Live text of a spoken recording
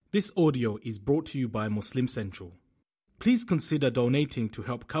This audio is brought to you by Muslim Central. Please consider donating to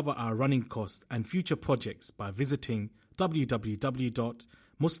help cover our running costs and future projects by visiting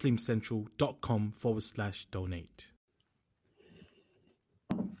www.muslimcentral.com/donate.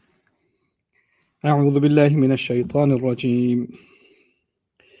 أعوذ بالله من الشيطان الرجيم.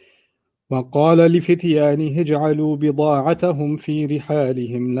 وقال لفتيانه اجعلوا بضاعتهم في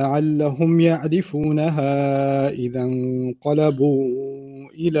رحالهم لعلهم يعرفونها إذا انقلبوا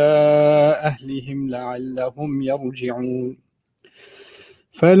إلى أهلهم لعلهم يرجعون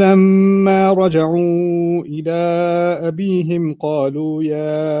فلما رجعوا إلى أبيهم قالوا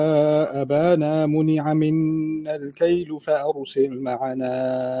يا أبانا منع منا الكيل فأرسل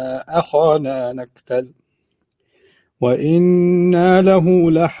معنا أخانا نكتل وإنا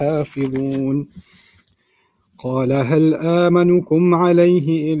له لحافظون قال هل آمنكم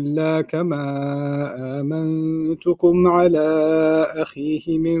عليه إلا كما آمنتكم على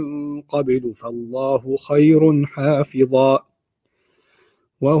أخيه من قبل فالله خير حافظا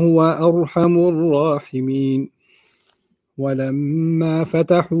وهو أرحم الراحمين ولما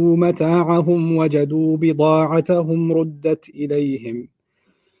فتحوا متاعهم وجدوا بضاعتهم ردت إليهم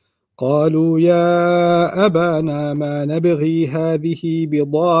قالوا يا أبانا ما نبغي هذه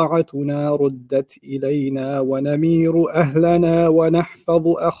بضاعتنا ردت إلينا ونمير أهلنا ونحفظ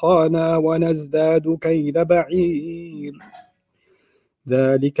أخانا ونزداد كيل بعير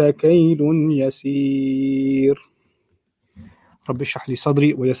ذلك كيل يسير رب اشرح لي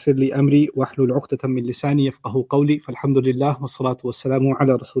صدري ويسر لي أمري واحلل عقدة من لساني يفقهوا قولي فالحمد لله والصلاة والسلام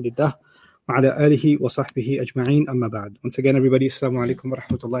على رسول الله وعلى آله وصحبه أجمعين أما بعد. Once again, everybody, assalamu alaikum wa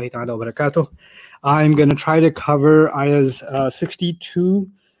rahmatullahi ta'ala wa barakatuh. I'm going to try to cover ayahs 62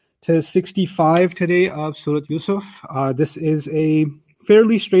 to 65 today of Surah Yusuf. This is a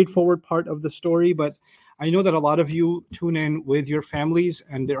fairly straightforward part of the story, but I know that a lot of you tune in with your families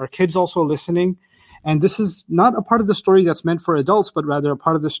and there are kids also listening. And this is not a part of the story that's meant for adults, but rather a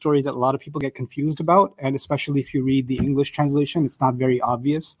part of the story that a lot of people get confused about. And especially if you read the English translation, it's not very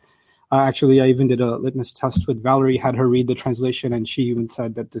obvious. Actually, I even did a litmus test with Valerie, had her read the translation, and she even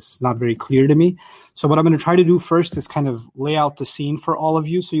said that this is not very clear to me. So what I'm going to try to do first is kind of lay out the scene for all of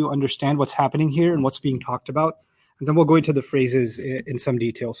you so you understand what's happening here and what's being talked about. And then we'll go into the phrases in some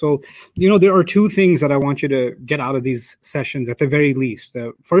detail. So, there are two things that I want you to get out of these sessions at the very least.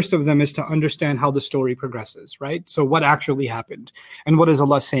 The first of them is to understand how the story progresses, right? So what actually happened and what is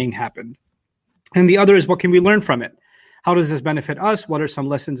Allah saying happened? And the other is what can we learn from it? How does this benefit us? What are some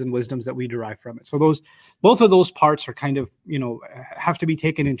lessons and wisdoms that we derive from it? So both of those parts are kind of, have to be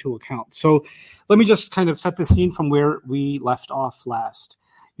taken into account. So let me just kind of set the scene from where we left off last.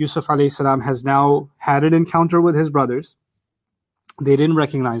 Yusuf alayhi salam has now had an encounter with his brothers. They didn't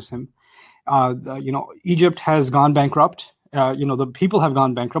recognize him. Egypt has gone bankrupt. The people have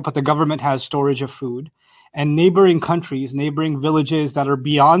gone bankrupt, but the government has storage of food. And neighboring countries, neighboring villages that are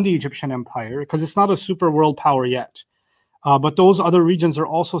beyond the Egyptian empire, because it's not a super world power yet. But those other regions are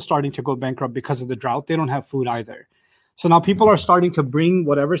also starting to go bankrupt because of the drought. They don't have food either. So now people are starting to bring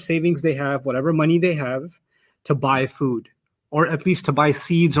whatever savings they have, whatever money they have to buy food, or at least to buy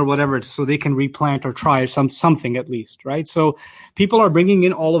seeds or whatever, so they can replant or try something at least, right? So people are bringing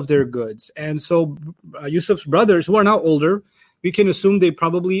in all of their goods. And so Yusuf's brothers, who are now older, we can assume they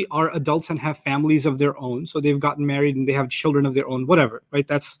probably are adults and have families of their own. So they've gotten married and they have children of their own, whatever, right?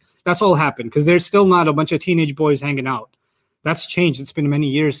 That's all happened because there's still not a bunch of teenage boys hanging out. That's changed. It's been many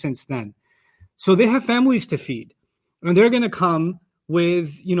years since then. So they have families to feed. And they're going to come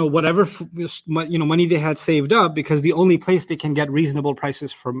with, whatever, money they had saved up, because the only place they can get reasonable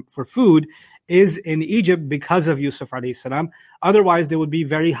prices for food is in Egypt because of Yusuf alayhi salam. Otherwise, there would be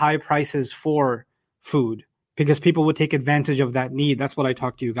very high prices for food because people would take advantage of that need. That's what I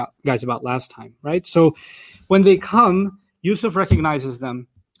talked to you guys about last time, right? So when they come, Yusuf recognizes them.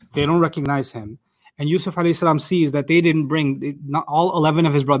 They don't recognize him. And Yusuf alayhi salam sees that they didn't bring, not all 11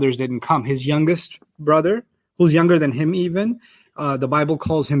 of his brothers didn't come. His youngest brother, who's younger than him even, the Bible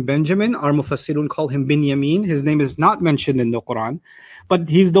calls him Benjamin. Our Mufassirun call him Binyamin. His name is not mentioned in the Quran, but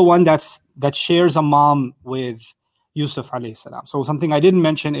he's the one that shares a mom with Yusuf alayhi salam. So something I didn't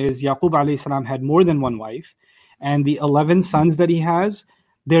mention is Yaqub alayhi salam had more than one wife, and the 11 sons that he has,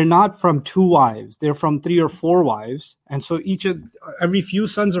 they're not from two wives. They're from 3 or 4 wives. And so every few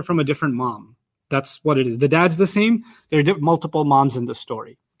sons are from a different mom. That's what it is. The dad's the same. There are multiple moms in the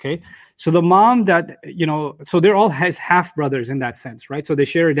story. Okay. So the mom that, so they're all his half brothers in that sense, right? So they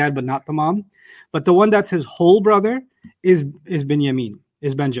share a dad, but not the mom. But the one that's his whole brother is Benjamin.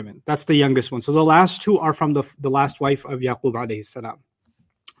 That's the youngest one. So the last two are from the last wife of Yaqub alayhi salam.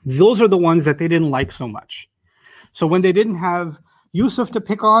 Those are the ones that they didn't like so much. So when they didn't have Yusuf to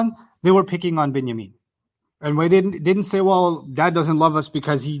pick on, they were picking on Binyamin. And they didn't say, well, dad doesn't love us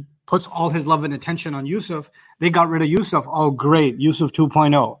because he puts all his love and attention on Yusuf. They got rid of Yusuf. Oh, great. Yusuf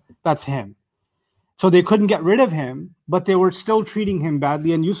 2.0. That's him. So they couldn't get rid of him, but they were still treating him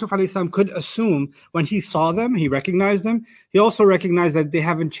badly. And Yusuf alayhi salam could assume when he saw them, he recognized them. He also recognized that they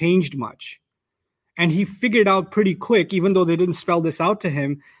haven't changed much. And he figured out pretty quick, even though they didn't spell this out to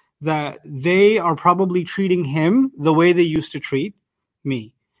him, that they are probably treating him the way they used to treat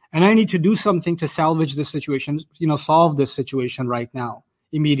me. And I need to do something to salvage this situation, solve this situation right now,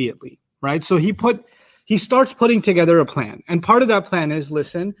 immediately, right? So he starts putting together a plan. And part of that plan is,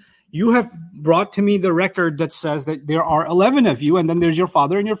 listen, you have brought to me the record that says that there are 11 of you, and then there's your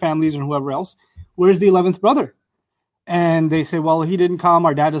father and your families and whoever else. Where's the 11th brother? And they say, well, he didn't come.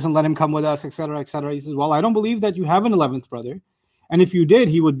 Our dad doesn't let him come with us, etc., etc. He says, well, I don't believe that you have an 11th brother. And if you did,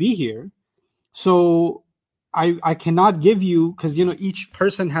 he would be here. So I cannot give you, because, each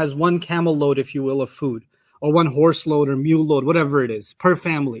person has one camel load, if you will, of food, or one horse load or mule load, whatever it is, per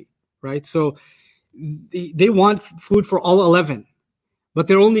family, right? So they want food for all 11. But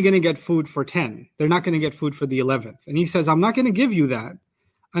they're only going to get food for 10. They're not going to get food for the 11th. And he says, I'm not going to give you that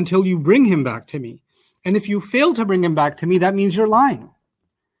until you bring him back to me. And if you fail to bring him back to me, that means you're lying.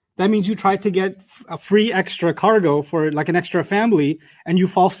 That means you tried to get a free extra cargo for like an extra family, and you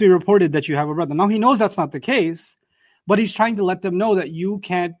falsely reported that you have a brother. Now he knows that's not the case, but he's trying to let them know that you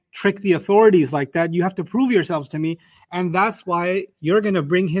can't trick the authorities like that. You have to prove yourselves to me. And that's why you're going to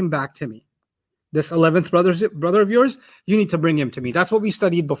bring him back to me. This 11th brother of yours, you need to bring him to me. That's what we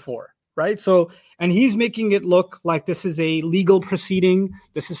studied before, right? So, and he's making it look like this is a legal proceeding.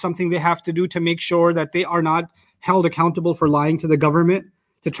 This is something they have to do to make sure that they are not held accountable for lying to the government,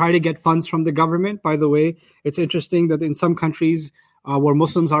 to try to get funds from the government. By the way, it's interesting that in some countries where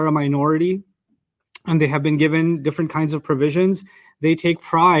Muslims are a minority and they have been given different kinds of provisions, they take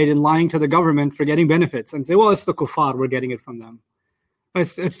pride in lying to the government for getting benefits and say, well, it's the kuffar, we're getting it from them.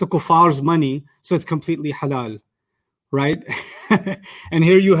 It's the kuffar's money, so it's completely halal, right? And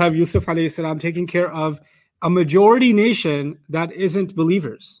here you have Yusuf alayhi salam taking care of a majority nation that isn't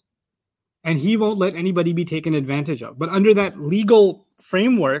believers. And he won't let anybody be taken advantage of. But under that legal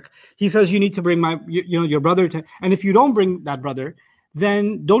framework, he says you need to bring your brother to, and if you don't bring that brother,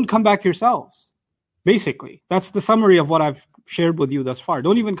 then don't come back yourselves. Basically, that's the summary of what I've shared with you thus far.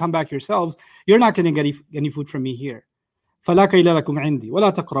 Don't even come back yourselves. You're not going to get any food from me here. فَلَا كَيْلَ لَكُمْ عِنْدِي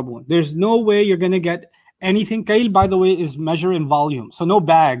وَلَا تَقْرَبُونَ. There's no way you're going to get anything. Kail, by the way, is measure in volume. So no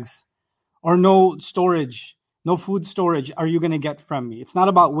bags or no storage, no food storage are you going to get from me. It's not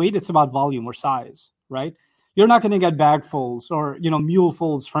about weight, it's about volume or size, right? You're not going to get bagfuls or,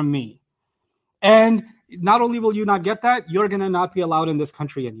 mulefuls from me. And not only will you not get that, you're going to not be allowed in this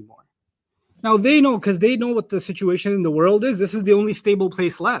country anymore. Now they know, because they know what the situation in the world is. This is the only stable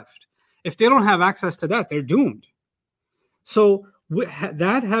place left. If they don't have access to that, they're doomed. So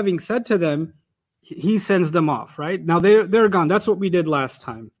that having said to them, he sends them off, right? Now they're gone. That's what we did last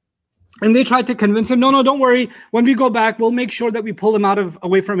time. And they tried to convince him, no, don't worry. When we go back, we'll make sure that we pull him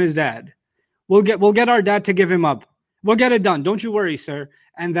away from his dad. We'll get our dad to give him up. We'll get it done. Don't you worry, sir.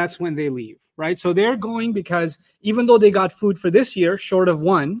 And that's when they leave, right? So they're going because even though they got food for this year, short of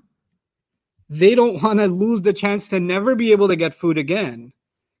one, they don't want to lose the chance to never be able to get food again.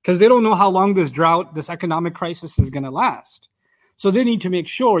 Because they don't know how long this drought, this economic crisis is going to last. So they need to make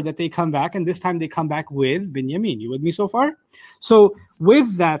sure that they come back, and this time they come back with Binyamin. You with me so far? So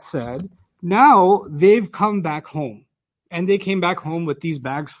with that said, now they've come back home. And they came back home with these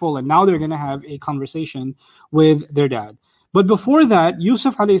bags full, and now they're going to have a conversation with their dad. But before that,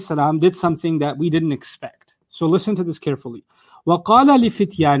 Yusuf alayhi salam did something that we didn't expect. So listen to this carefully. وَقَالَ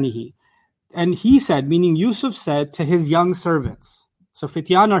لِفِتْيَانِهِ. And he said, meaning Yusuf said to his young servants. So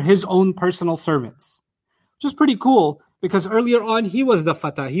Fityan are his own personal servants, which is pretty cool because earlier on he was the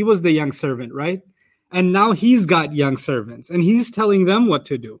Fatah, he was the young servant, right? And now he's got young servants and he's telling them what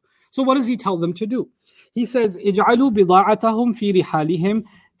to do. So what does he tell them to do? He says, اجعلوا بضاعتهم في رحالهم.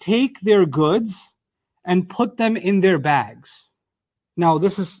 Take their goods and put them in their bags. Now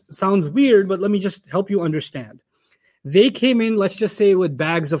this sounds weird, but let me just help you understand. They came in, let's just say, with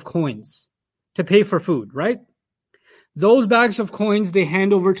bags of coins to pay for food, right? Those bags of coins, they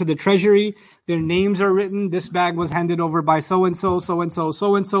hand over to the treasury. Their names are written. This bag was handed over by so-and-so, so-and-so,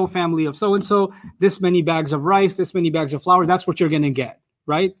 so-and-so, family of so-and-so. This many bags of rice, this many bags of flour. That's what you're going to get,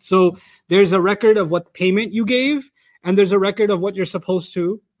 right? So there's a record of what payment you gave, and there's a record of what you're supposed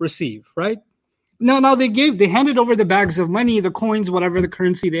to receive, right? Now they handed over the bags of money, the coins, whatever the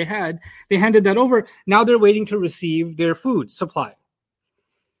currency they had. They handed that over. Now they're waiting to receive their food supply.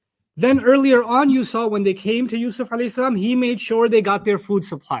 Then earlier on, you saw when they came to Yusuf alayhi salam, he made sure they got their food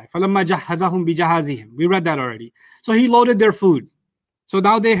supply. فَلَمَّا جَهَّزَهُمْ بِجَهَازِهِمْ. We read that already. So he loaded their food. So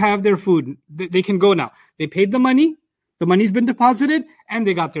now they have their food. They can go now. They paid the money's been deposited, and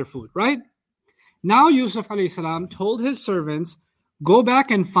they got their food, right? Now Yusuf alayhi salam told his servants, go back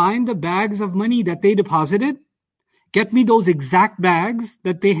and find the bags of money that they deposited. Get me those exact bags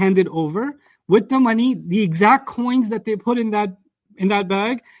that they handed over with the money, the exact coins that they put in that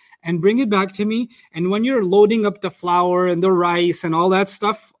bag, and bring it back to me. And when you're loading up the flour and the rice and all that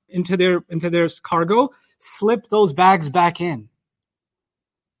stuff into their cargo, slip those bags back in.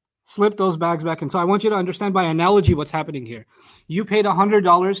 Slip those bags back in. So I want you to understand by analogy what's happening here. You paid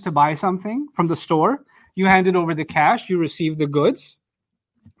 $100 to buy something from the store. You handed over the cash. You received the goods.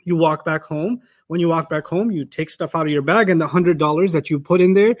 You walk back home. When you walk back home, you take stuff out of your bag, and the $100 that you put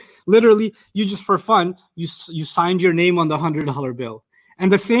in there, literally, you just for fun, you signed your name on the $100 bill.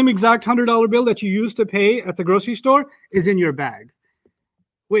 And the same exact $100 bill that you used to pay at the grocery store is in your bag.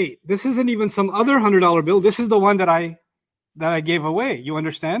 Wait, this isn't even some other $100 bill. This is the one that I gave away. You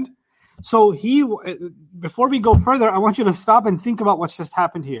understand? So before we go further, I want you to stop and think about what's just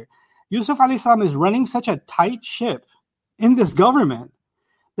happened here. Yusuf alayhi salam is running such a tight ship in this government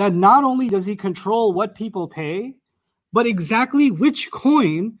that not only does he control what people pay, but exactly which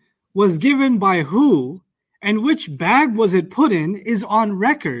coin was given by who and which bag was it put in is on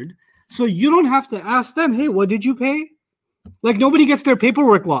record. So you don't have to ask them, hey, what did you pay? Like nobody gets their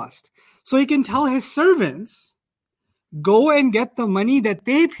paperwork lost. So he can tell his servants, go and get the money that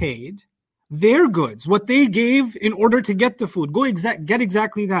they paid, their goods, what they gave in order to get the food. Get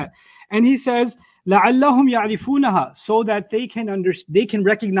exactly that. And he says, لَعَلَّهُمْ يَعْرِفُونَهَا, so that they can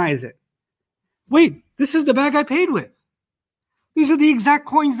recognize it. Wait, this is the bag I paid with. These are the exact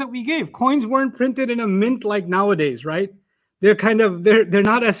coins that we gave. Coins weren't printed in a mint like nowadays, right? They're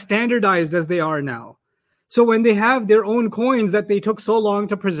not as standardized as they are now. So when they have their own coins that they took so long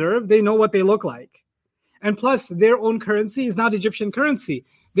to preserve, they know what they look like. And plus, their own currency is not Egyptian currency.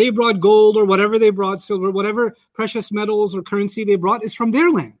 They brought gold or whatever they brought, silver, whatever precious metals or currency they brought is from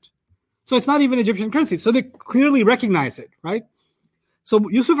their land. So it's not even Egyptian currency. So they clearly recognize it, right? So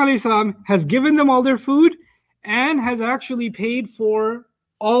Yusuf alayhi salam has given them all their food and has actually paid for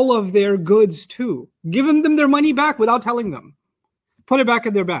all of their goods too. Given them their money back without telling them. Put it back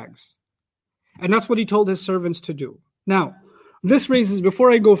in their bags. And that's what he told his servants to do. Now, this raises,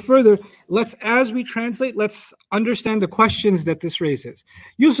 before I go further, as we translate, let's understand the questions that this raises.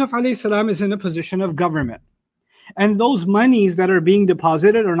 Yusuf alayhi salam is in a position of government. And those monies that are being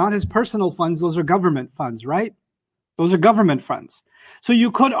deposited are not his personal funds, those are government funds, right? Those are government funds. So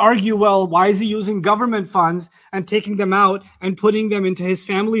you could argue, well, why is he using government funds and taking them out and putting them into his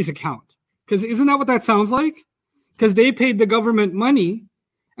family's account? Because isn't that what that sounds like? Because they paid the government money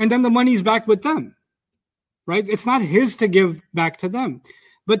and then the money's back with them, right? It's not his to give back to them.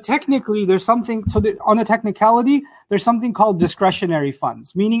 But technically, there's something, on a technicality, there's something called discretionary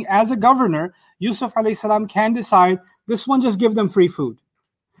funds, meaning as a governor, Yusuf alayhi salam can decide, this one just give them free food.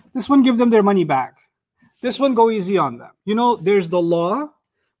 This one give them their money back. This one go easy on them. You know, there's the law,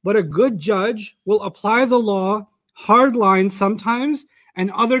 but a good judge will apply the law hard line sometimes,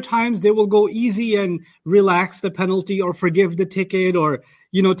 and other times they will go easy and relax the penalty or forgive the ticket or,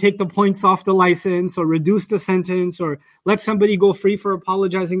 take the points off the license or reduce the sentence or let somebody go free for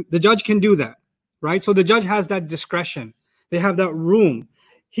apologizing. The judge can do that, right? So the judge has that discretion. They have that room.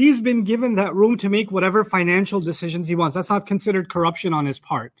 He's been given that room to make whatever financial decisions he wants. That's not considered corruption on his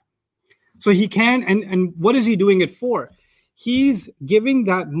part. So he can, and what is he doing it for? He's giving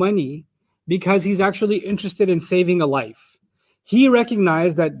that money because he's actually interested in saving a life. He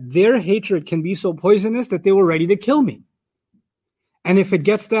recognized that their hatred can be so poisonous that they were ready to kill me. And if it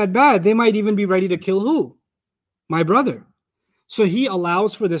gets that bad, they might even be ready to kill who? My brother. So he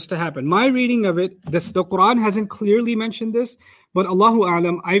allows for this to happen. My reading of it, the Quran hasn't clearly mentioned this, but Allahu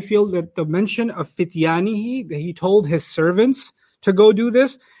A'lam, I feel that the mention of fityanihi, that he told his servants to go do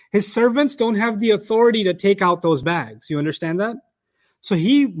this, his servants don't have the authority to take out those bags. You understand that? So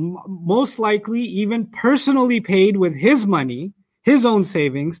he most likely even personally paid with his money, his own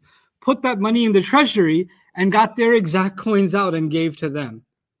savings, put that money in the treasury and got their exact coins out and gave to them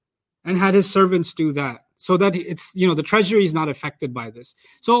and had his servants do that so that it's, the treasury is not affected by this.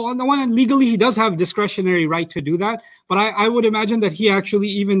 So on the one hand, legally, he does have discretionary right to do that. But I would imagine that he actually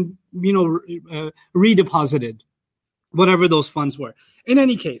even, redeposited whatever those funds were. In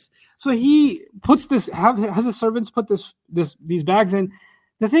any case, so he puts this, has his servants put these bags in.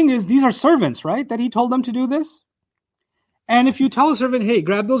 The thing is, these are servants, right? That he told them to do this. And if you tell a servant, hey,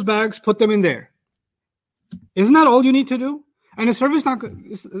 grab those bags, put them in there. Isn't that all you need to do? And a servant's not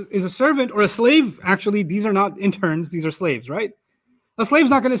is a servant or a slave. Actually, these are not interns; these are slaves, right? A slave's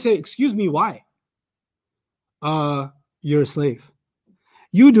not going to say, "Excuse me, why?" You're a slave.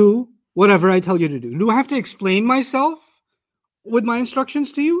 You do whatever I tell you to do. Do I have to explain myself with my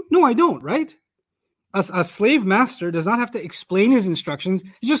instructions to you? No, I don't. Right? A slave master does not have to explain his instructions.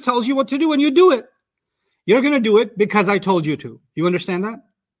 He just tells you what to do, and you do it. You're going to do it because I told you to. You understand that?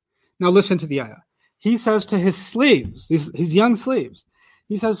 Now listen to the ayah. He says to his slaves, his young slaves,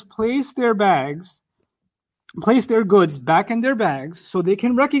 he says, place their goods back in their bags so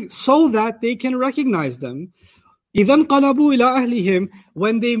that they can recognize them. إِذَا انْقَلَبُوا إِلَىٰ أَهْلِهِمْ,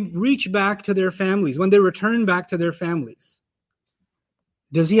 when they reach back to their families, when they return back to their families.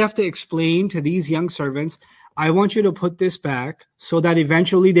 Does he have to explain to these young servants, I want you to put this back so that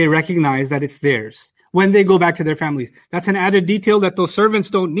eventually they recognize that it's theirs when they go back to their families? That's an added detail that those servants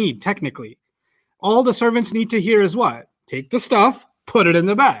don't need, technically. All the servants need to hear is what? Take the stuff, put it in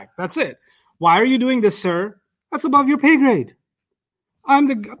the bag. That's it. Why are you doing this, sir? That's above your pay grade. I'm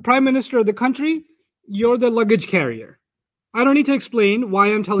the prime minister of the country. You're the luggage carrier. I don't need to explain why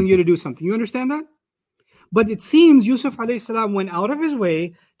I'm telling you to do something. You understand that? But it seems Yusuf alayhi salam went out of his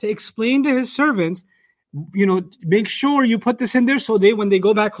way to explain to his servants, make sure you put this in there so when they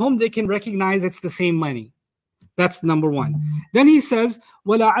go back home, they can recognize it's the same money. That's number one. Then he says,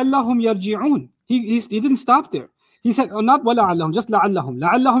 وَلَعَلَّهُمْ يَرْجِعُونَ. He didn't stop there. He said, not وَلَعَلَّهُمْ, just لَعَلَّهُمْ.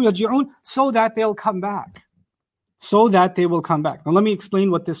 لَعَلَّهُمْ يَرْجِعُونَ, so that they'll come back. So that they will come back. Now let me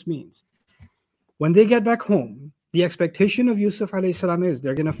explain what this means. When they get back home, the expectation of Yusuf alayhi salam is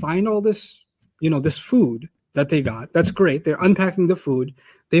they're going to find all this, this food that they got. That's great. They're unpacking the food.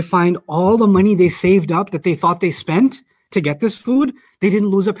 They find all the money they saved up that they thought they spent to get this food. They didn't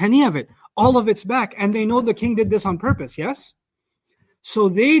lose a penny of it. All of it's back. And they know the king did this on purpose, yes? So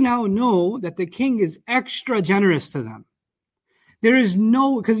they now know that the king is extra generous to them. There is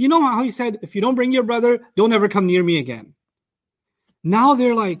because you know how he said, if you don't bring your brother, don't ever come near me again. Now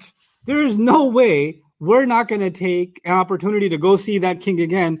they're like, there is no way we're not going to take an opportunity to go see that king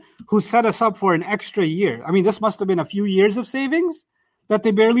again who set us up for an extra year. I mean, this must have been a few years of savings that they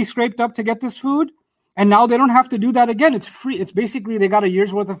barely scraped up to get this food. And now they don't have to do that again. It's free. It's basically they got a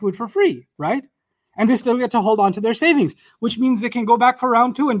year's worth of food for free, right? And they still get to hold on to their savings, which means they can go back for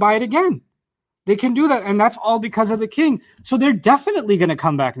round 2 and buy it again. They can do that. And that's all because of the king. So they're definitely going to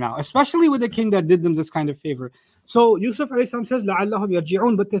come back now, especially with the king that did them this kind of favor. So Yusuf alayhi salam says, لَعَلَّهُمْ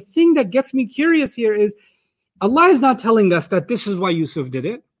يَرْجِعُونَ. But the thing that gets me curious here is Allah is not telling us that this is why Yusuf did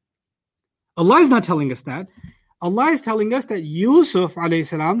it. Allah is not telling us that. Allah is telling us that Yusuf alayhi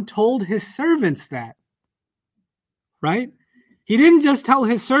salam told his servants that. Right? He didn't just tell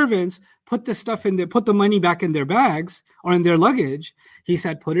his servants, put the money back in their bags or in their luggage. He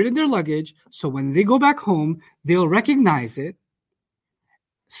said, put it in their luggage so when they go back home, they'll recognize it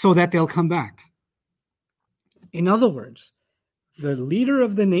so that they'll come back. In other words, the leader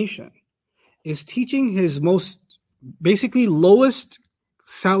of the nation is teaching his lowest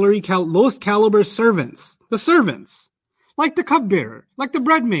caliber servants, the servants, like the cupbearer, like the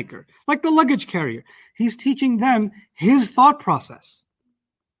bread maker, like the luggage carrier. He's teaching them his thought process.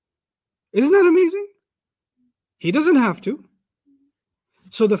 Isn't that amazing? He doesn't have to.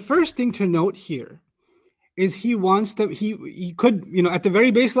 So the first thing to note here is he could, at the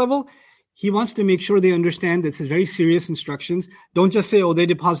very base level, he wants to make sure they understand this is very serious instructions. Don't just say, they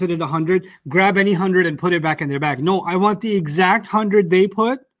deposited 100, grab any 100 and put it back in their bag. No, I want the exact 100 they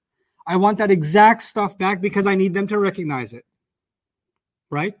put. I want that exact stuff back because I need them to recognize it.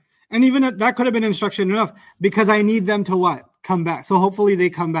 Right? And even that could have been instruction enough because I need them to what? Come back. So hopefully they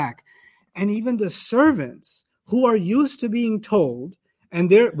come back. And even the servants who are used to being told,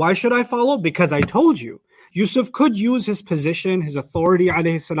 why should I follow? Because I told you. Yusuf could use his position, his authority,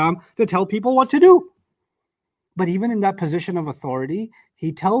 alayhi salam, to tell people what to do. But even in that position of authority,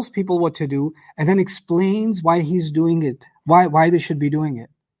 he tells people what to do and then explains why he's doing it, why they should be doing it.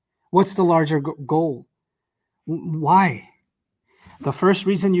 What's the larger goal? Why? The first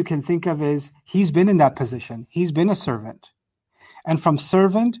reason you can think of is he's been in that position. He's been a servant. And from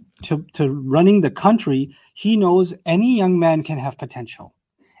servant to running the country, he knows any young man can have potential.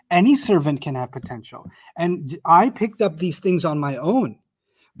 Any servant can have potential. And I picked up these things on my own.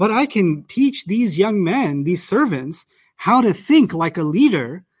 But I can teach these young men, these servants, how to think like a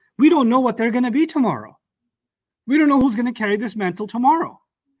leader. We don't know what they're going to be tomorrow. We don't know who's going to carry this mantle tomorrow.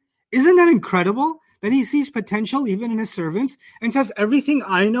 Isn't that incredible that he sees potential even in his servants and says, everything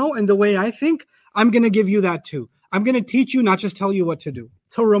I know and the way I think, I'm going to give you that too. I'm going to teach you, not just tell you what to do.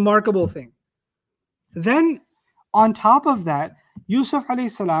 It's a remarkable thing. Then on top of that, Yusuf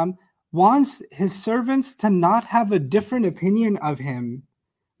alayhi salam wants his servants to not have a different opinion of him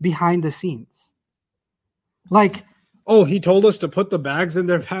behind the scenes. Like, oh, he told us to put the bags in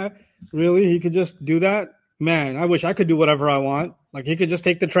their bag. Really? He could just do that? Man, I wish I could do whatever I want. Like, he could just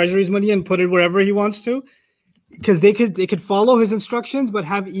take the treasury's money and put it wherever he wants to. Because they could follow his instructions but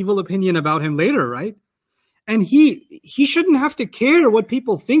have evil opinion about him later, right? And he shouldn't have to care what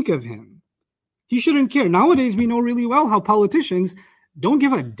people think of him. He shouldn't care. Nowadays, we know really well how politicians don't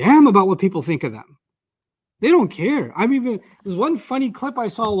give a damn about what people think of them. They don't care. There's one funny clip I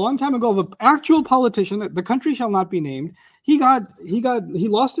saw a long time ago of an actual politician. The country shall not be named. He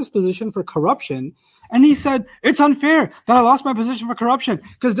lost his position for corruption, and he said, it's unfair that I lost my position for corruption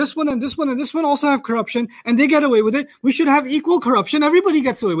because this one and this one and this one also have corruption and they get away with it. We should have equal corruption. Everybody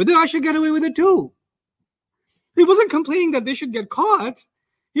gets away with it. I should get away with it too. He wasn't complaining that they should get caught.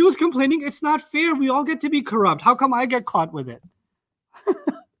 He was complaining it's not fair. We all get to be corrupt. How come I get caught with it?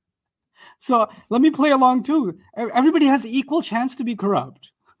 So let me play along too. Everybody has equal chance to be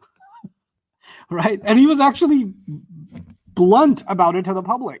corrupt. Right? And he was actually blunt about it to the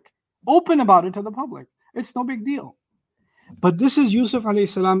public. Open about it to the public. It's no big deal. But this is Yusuf alayhi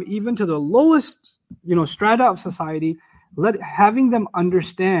salam, even to the lowest, strata of society, having them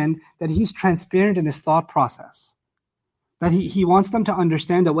understand that he's transparent in his thought process. That he wants them to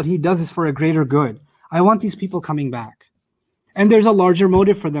understand that what he does is for a greater good. I want these people coming back. And there's a larger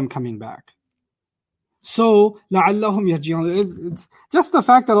motive for them coming back. So, لَعَلَّهُمْ يَرْجِعُونَ. It's just the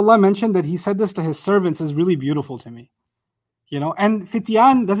fact that Allah mentioned that he said this to his servants is really beautiful to me. And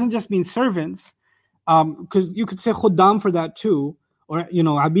fityan doesn't just mean servants, because you could say khuddam for that too, or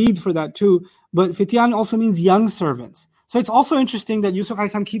abid for that too, but fityan also means young servants. So it's also interesting that Yusuf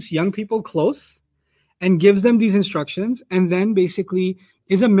a.s. keeps young people close and gives them these instructions, and then basically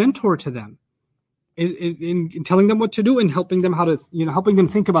is a mentor to them in telling them what to do and helping them helping them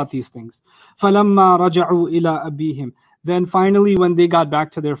think about these things. فَلَمَّا رَجَعُوا إِلَىٰ أَبِيهِمْ. Then finally, when they got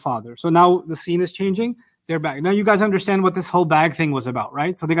back to their father. So now the scene is changing. They're back. Now you guys understand what this whole bag thing was about,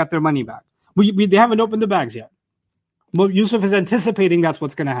 right? So they got their money back. They haven't opened the bags yet. But Yusuf is anticipating that's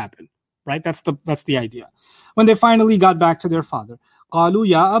what's going to happen, right? That's the idea. When they finally got back to their father, قَالُوا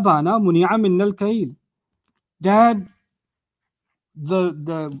يَا أَبَانَا مُنِعَ مِنَّا الْكَيْلِ. Dad,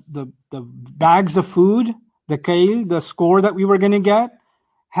 the bags of food, the kail, the score that we were going to get,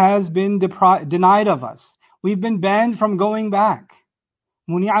 has been denied of us. We've been banned from going back.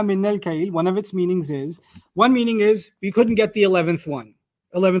 Muni'a minna al-kail, one of its meanings is, one meaning is we couldn't get the 11th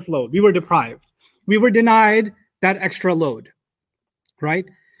load. We were deprived. We were denied that extra load, right?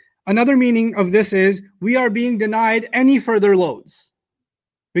 Another meaning of this is we are being denied any further loads.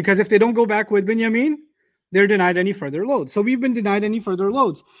 Because if they don't go back with Binyamin, they're denied any further loads. So we've been denied any further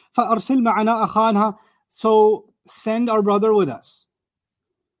loads. فَأَرْسِلْ مَعَنَا أَخَانَا. So send our brother with us.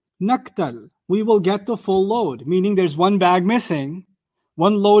 نَكْتَلْ. We will get the full load. Meaning there's one bag missing,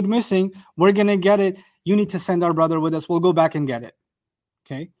 one load missing. We're going to get it. You need to send our brother with us. We'll go back and get it.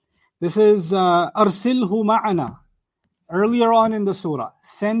 Okay. This is أَرْسِلْهُ مَعَنَا. Earlier on in the surah.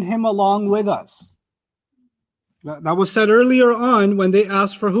 Send him along with us. That was said earlier on when they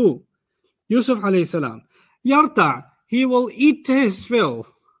asked for who? Yusuf alayhi salam. Yarta, he will eat to his fill.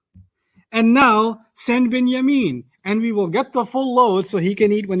 And now send Binyamin, and we will get the full load so he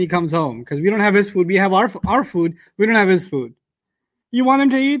can eat when he comes home. Because we don't have his food, we have our food, we don't have his food. You want him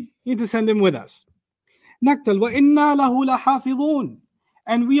to eat? You need to send him with us. Naktal wa inna lahu lahafidhun.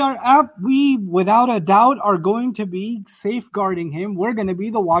 And we without a doubt are going to be safeguarding him. We're going to be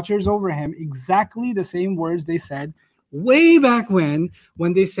the watchers over him. Exactly the same words they said way back when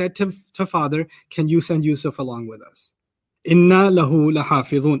they said to father, can you send Yusuf along with us? Inna lahu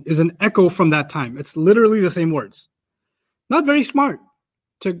lahafidhun is an echo from that time. It's literally the same words. Not very smart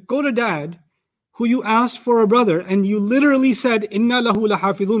to go to dad, who you asked for a brother, and you literally said, Inna lahu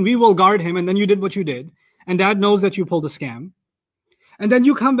lahafidhun, we will guard him, and then you did what you did. And dad knows that you pulled a scam. And then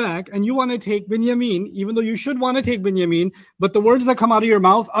you come back and you want to take Binyamin, even though you should want to take Binyamin, but the words that come out of your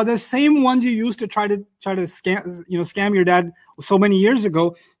mouth are the same ones you used to try to scam your dad so many years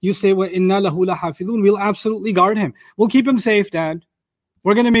ago. You say, "Wa inna lahu lahafidhun." We'll absolutely guard him. We'll keep him safe, Dad.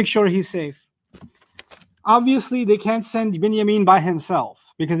 We're going to make sure he's safe. Obviously, they can't send Binyamin by himself,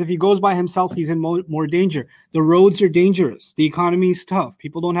 because if he goes by himself, he's in more danger. The roads are dangerous. The economy is tough.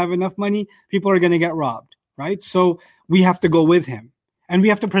 People don't have enough money. People are going to get robbed, right? So we have to go with him. And we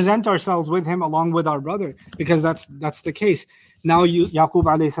have to present ourselves with him along with our brother, because that's the case. Now Yaqub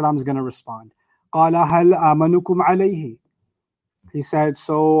alayhi salam is going to respond. قَالَ هَلْ آمَنُكُمْ عَلَيْهِ. He said,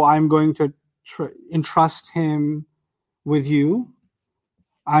 so I'm going to entrust him with you.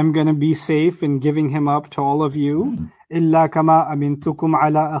 I'm going to be safe in giving him up to all of you. إِلَّا كَمَا أَمِنْتُكُمْ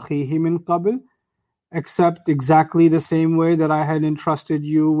عَلَىٰ أَخِيهِ مِنْ قَبْلِ, except exactly the same way that I had entrusted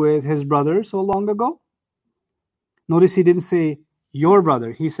you with his brother so long ago. Notice he didn't say your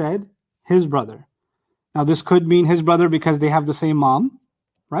brother, he said his brother. Now this could mean his brother because they have the same mom,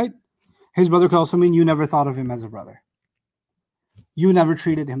 right? His brother could also mean you never thought of him as a brother. You never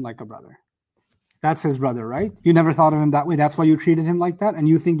treated him like a brother. That's his brother, right? You never thought of him that way. That's why you treated him like that. And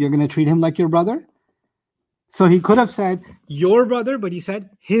you think you're going to treat him like your brother? So he could have said your brother, but he said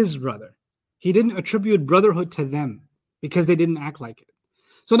his brother. He didn't attribute brotherhood to them because they didn't act like it.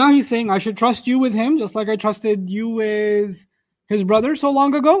 So now he's saying, I should trust you with him just like I trusted you with his brother so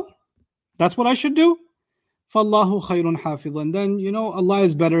long ago. That's what I should do. فَاللَّهُ خَيْرٌ حَافِظًا. Then, Allah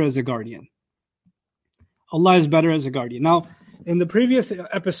is better as a guardian. Allah is better as a guardian. Now, in the previous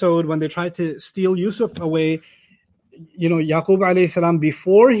episode, when they tried to steal Yusuf away, Yaqub alayhi salam,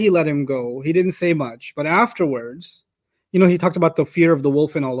 before he let him go, he didn't say much. But afterwards, he talked about the fear of the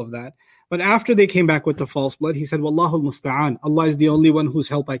wolf and all of that. But after they came back with the false blood, he said, Wallahu al-musta'an. Allah is the only one whose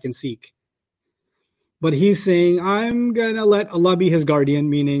help I can seek. But he's saying, I'm going to let Allah be his guardian,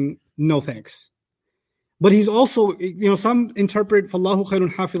 meaning no thanks. But he's also, some interpret Fallahu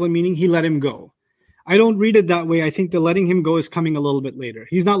khairun hafidhan, meaning he let him go. I don't read it that way. I think the letting him go is coming a little bit later.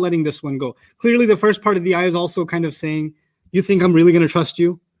 He's not letting this one go. Clearly, the first part of the ayah is also kind of saying, you think I'm really going to trust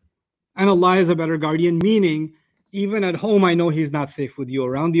you? And Allah is a better guardian, meaning, even at home, I know he's not safe with you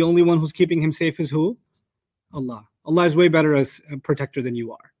around. The only one who's keeping him safe is who? Allah. Allah is way better as a protector than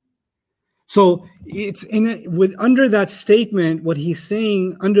you are. So it's under that statement, what he's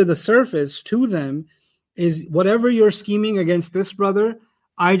saying under the surface to them is, whatever you're scheming against this brother,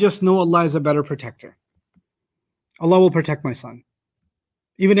 I just know Allah is a better protector. Allah will protect my son,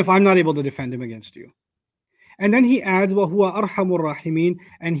 even if I'm not able to defend him against you. And then he adds, وَهُوَ أَرْحَمُ الرَّاحِمِينَ,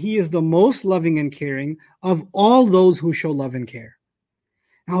 and he is the most loving and caring of all those who show love and care.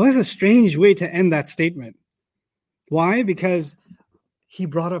 Now, that's a strange way to end that statement. Why? Because he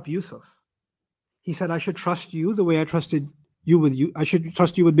brought up Yusuf. He said, I should trust you the way I trusted you with you. I should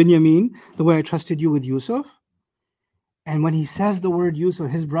trust you with Binyamin the way I trusted you with Yusuf. And when he says the word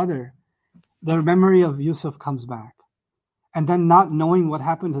Yusuf, his brother, the memory of Yusuf comes back. And then not knowing what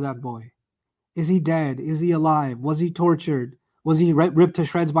happened to that boy. Is he dead? Is he alive? Was he tortured? Was he ripped to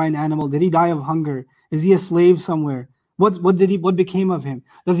shreds by an animal? Did he die of hunger? Is he a slave somewhere? What became of him?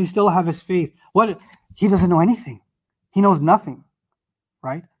 Does he still have his faith? He doesn't know anything. He knows nothing,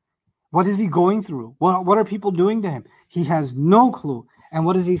 right? What is he going through? What are people doing to him? He has no clue. And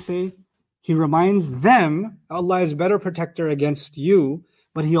what does he say? He reminds them Allah is better protector against you,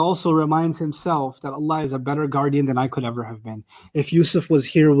 but he also reminds himself that Allah is a better guardian than I could ever have been. If Yusuf was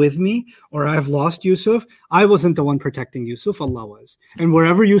here with me, or I've lost Yusuf, I wasn't the one protecting Yusuf, Allah was. And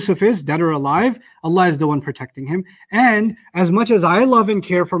wherever Yusuf is, dead or alive, Allah is the one protecting him. And as much as I love and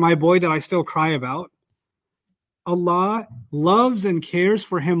care for my boy that I still cry about, Allah loves and cares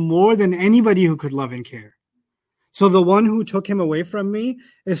for him more than anybody who could love and care. So the one who took him away from me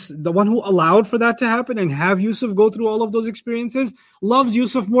is the one who allowed for that to happen and have Yusuf go through all of those experiences, loves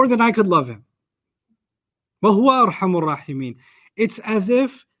Yusuf more than I could love him. وَهُوَ أَرْحَمُ الرَّاحِمِينَ. It's as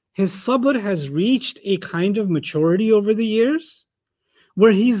if his sabr has reached a kind of maturity over the years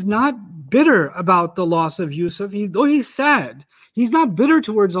where he's not bitter about the loss of Yusuf. Though he's sad, he's not bitter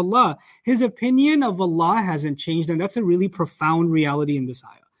towards Allah. His opinion of Allah hasn't changed, and that's a really profound reality in this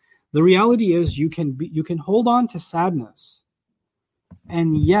ayah. The reality is you can hold on to sadness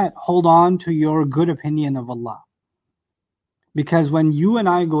and yet hold on to your good opinion of Allah. Because when you and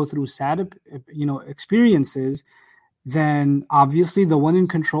I go through sad experiences, then obviously the one in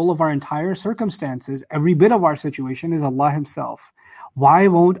control of our entire circumstances, every bit of our situation, is Allah Himself. Why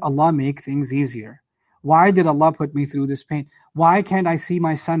won't Allah make things easier? Why did Allah put me through this pain? Why can't I see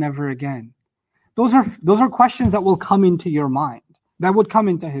my son ever again? Those are questions that will come into your mind. That would come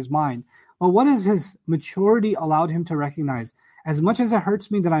into his mind. But what has his maturity allowed him to recognize? As much as it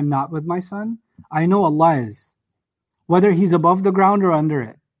hurts me that I'm not with my son, I know Allah is. Whether he's above the ground or under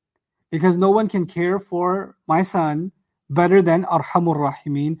it. Because no one can care for my son better than Arhamur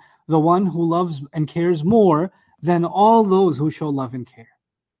Rahimin, the one who loves and cares more than all those who show love and care.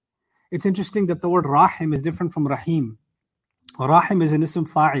 It's interesting that the word Rahim is different from Rahim. Rahim is an ism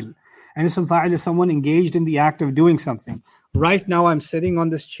fa'il. And ism fa'il is someone engaged in the act of doing something. Right now I'm sitting on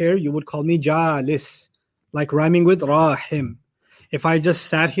this chair, you would call me Jalis, like rhyming with Rahim. If I just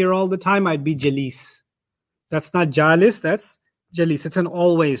sat here all the time, I'd be Jalis. That's not Jalis, that's Jalis. It's an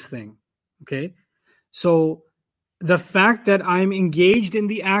always thing, okay? So the fact that I'm engaged in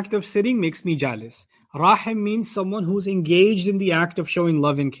the act of sitting makes me Jalis. Rahim means someone who's engaged in the act of showing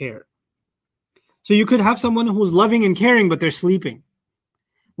love and care. So you could have someone who's loving and caring, but they're sleeping.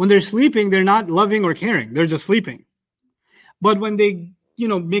 When they're sleeping, they're not loving or caring. They're just sleeping. But when they,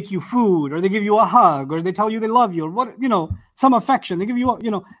 make you food, or they give you a hug, or they tell you they love you, or some affection, they give you,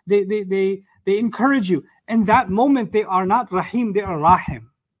 they encourage you. In that moment, they are not Rahim, they are Rahim.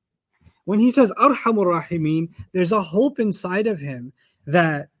 When he says Arhamur Rahimin, there's a hope inside of him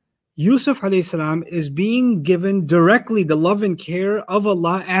that Yusuf alayhi salam is being given directly the love and care of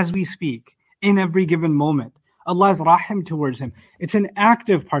Allah as we speak in every given moment. Allah is Rahim towards him. It's an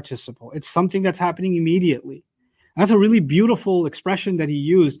active participle. It's something that's happening immediately. That's a really beautiful expression that he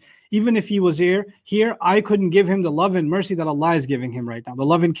used. Even if he was here, I couldn't give him the love and mercy that Allah is giving him right now, the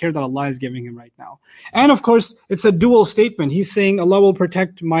love and care that Allah is giving him right now. And of course, it's a dual statement. He's saying Allah will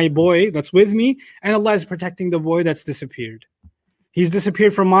protect my boy that's with me, and Allah is protecting the boy that's disappeared. He's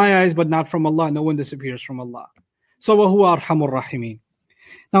disappeared from my eyes, but not from Allah. No one disappears from Allah. So, وَهُوَ أَرْحَمُ الرَّاحِمِينَ.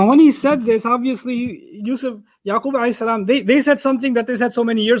 Now, when he said this, obviously, Yusuf, Yaqub alayhi salam, they said something that they said so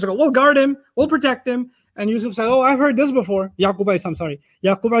many years ago. We'll guard him. We'll protect him. And Yusuf said, I've heard this before. Yaqub alayhi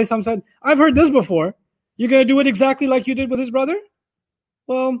salam said, I've heard this before. You're going to do it exactly like you did with his brother?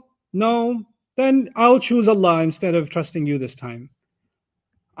 Well, no. Then I'll choose Allah instead of trusting you this time.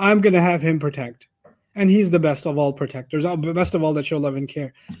 I'm going to have him protect. And he's the best of all protectors, the best of all that show love and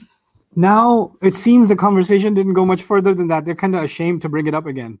care. Now, it seems the conversation didn't go much further than that. They're kind of ashamed to bring it up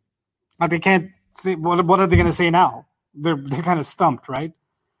again. Like they can't say, what are they going to say now? They're kind of stumped, right?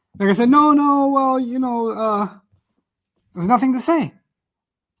 They're going to say, no, there's nothing to say.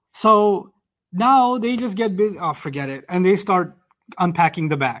 So now they just get busy. Oh, forget it. And they start unpacking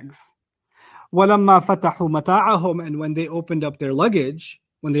the bags. وَلَمَّا فَتَحُوا مَتَاعَهُمْ. And when they opened up their luggage,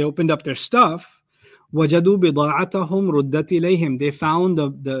 when they opened up their stuff, وَجَدُوا بِضَاعَتَهُمْ رُدَّتْ إِلَيْهِمْ. They found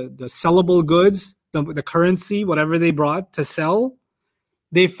the sellable goods, the currency, whatever they brought to sell.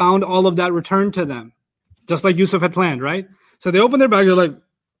 They found all of that returned to them, just like Yusuf had planned, right? So they opened their bags. They're like,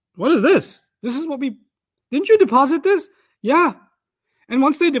 what is this? This is what didn't you deposit this? Yeah. And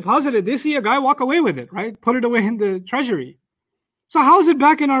once they deposit it, they see a guy walk away with it, right? Put it away in the treasury. So how is it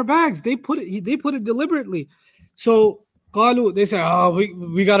back in our bags? They put it deliberately. So قالوا, they say,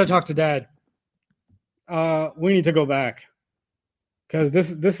 we got to talk to dad. We need to go back. Because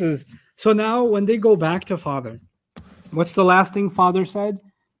this is... So now when they go back to father, what's the last thing father said?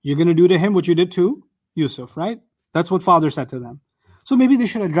 You're going to do to him what you did to Yusuf, right? That's what father said to them. So maybe they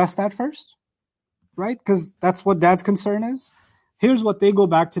should address that first, right? Because that's what dad's concern is. Here's what they go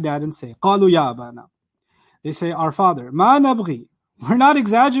back to dad and say. قَالُوا يَا أَبَانَا. They say, our father, مَا نَبْغِي. We're not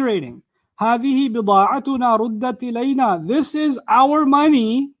exaggerating. هَذِهِ بِضَاعَتُنَا رُدَّتْ إِلَيْنَا. This is our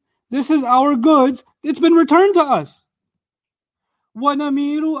money. This is our goods. It's been returned to us.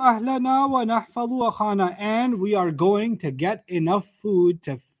 وَنَمِيرُ أَهْلَنَا وَنَحْفَظُ أَخَانَا. And we are going to get enough food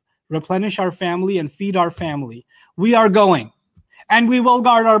to replenish our family and feed our family. We are going. And we will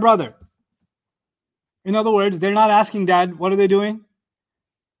guard our brother. In other words, they're not asking dad, what are they doing?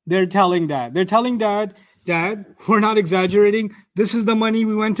 They're telling dad. They're telling dad, Dad, we're not exaggerating. This is the money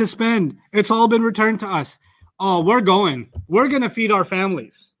we went to spend. It's all been returned to us. Oh, we're going. We're going to feed our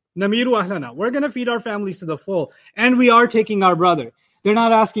families. Namiru ahlana. We're going to feed our families to the full. And we are taking our brother. They're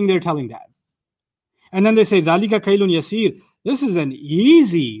not asking, they're telling dad. And then they say, Dhalika kailun yasir. This is an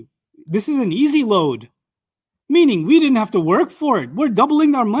easy load. Meaning we didn't have to work for it. We're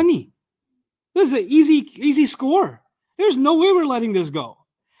doubling our money. This is an easy score. There's no way we're letting this go.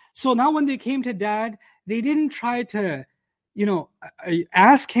 So now when they came to dad, they didn't try to,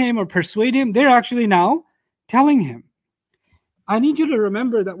 ask him or persuade him. They're actually now telling him. I need you to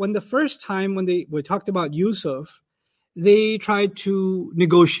remember that when the first time when we talked about Yusuf, they tried to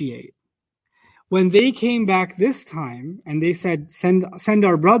negotiate. When they came back this time and they said, send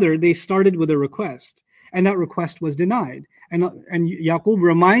our brother, they started with a request. And that request was denied. And Yaqub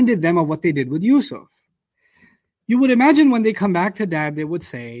reminded them of what they did with Yusuf. You would imagine when they come back to dad, they would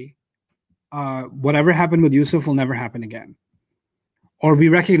say, whatever happened with Yusuf will never happen again. Or we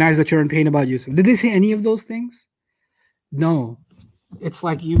recognize that you're in pain about Yusuf. Did they say any of those things? No. It's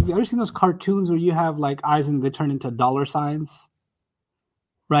like, you've ever seen those cartoons where you have like eyes and they turn into dollar signs?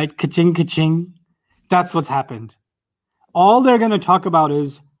 Right? Ka-ching, ka-ching. That's what's happened. All they're going to talk about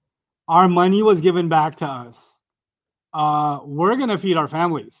is, our money was given back to us. We're going to feed our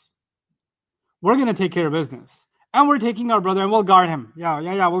families. We're going to take care of business. And we're taking our brother and we'll guard him.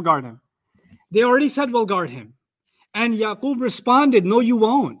 Yeah, we'll guard him. They already said we'll guard him. And Yaqub responded, no, you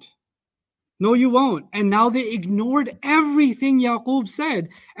won't. No, you won't. And now they ignored everything Yaqub said.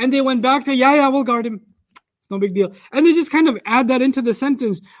 And they went back to, we'll guard him. no big deal. And they just kind of add that into the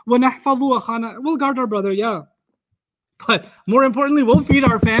sentence. وَنَحْفَظُ أَخَانَا. We'll guard our brother, yeah. But more importantly, we'll feed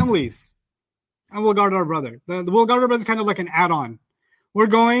our families. And we'll guard our brother. The we'll guard our brother is kind of like an add-on. We're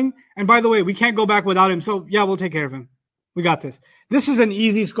going, and by the way, we can't go back without him. So yeah, we'll take care of him. We got this. This is an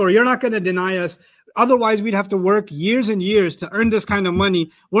easy score. You're not going to deny us. Otherwise, we'd have to work years and years to earn this kind of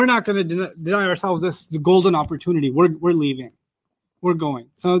money. We're not going to deny ourselves this golden opportunity. We're leaving. We're going.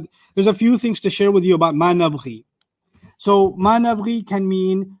 So there's a few things to share with you about ma nabghi. So ma nabghi can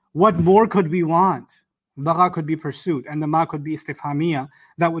mean what more could we want? Bagha could be pursuit, and the ma could be istifhamiyah.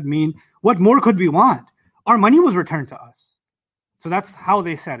 That would mean what more could we want? Our money was returned to us. So that's how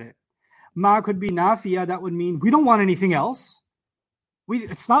they said it. Ma could be nafiya. That would mean we don't want anything else.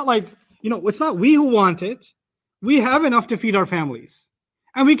 It's not like, it's not we who want it. We have enough to feed our families.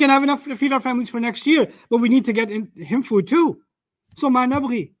 And we can have enough to feed our families for next year, but we need to get him food too. So ma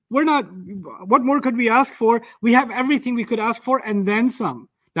nabghi. What more could we ask for? We have everything we could ask for and then some.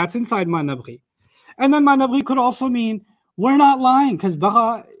 That's inside ma nabghi. And then ma nabghi could also mean we're not lying, because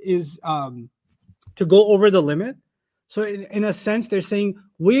bagha is to go over the limit. So in a sense, they're saying,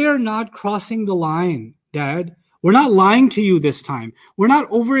 we're not crossing the line, Dad. We're not lying to you this time. We're not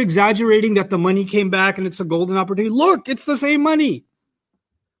over-exaggerating that the money came back and it's a golden opportunity. Look, it's the same money.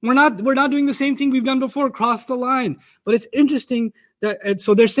 We're not doing the same thing we've done before, cross the line. But it's interesting that,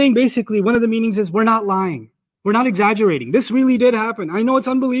 so they're saying basically one of the meanings is we're not lying. We're not exaggerating. This really did happen. I know it's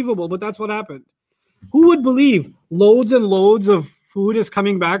unbelievable, but that's what happened. Who would believe loads and loads of food is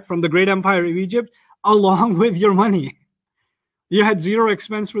coming back from the great empire of Egypt along with your money? You had zero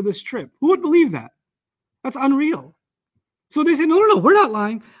expense for this trip. Who would believe that? That's unreal. So they say, no, we're not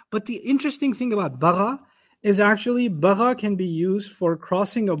lying. But the interesting thing about bagha is actually bagha can be used for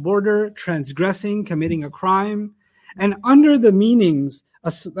crossing a border, transgressing, committing a crime. And under the meanings,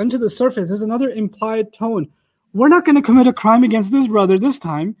 under the surface, there's another implied tone. We're not going to commit a crime against this brother this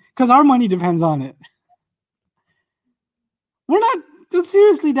time because our money depends on it. We're not,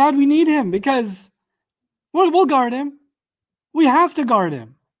 seriously, Dad, we need him because we'll guard him. We have to guard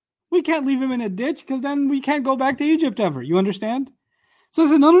him. We can't leave him in a ditch because then we can't go back to Egypt ever. You understand? So I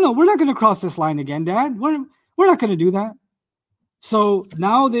said, no, we're not going to cross this line again, Dad. We're not going to do that. So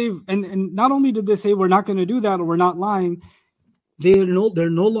now and not only did they say we're not going to do that or we're not lying, they're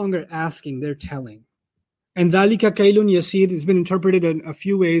no longer asking, they're telling. And dhalika kailun yasir has been interpreted in a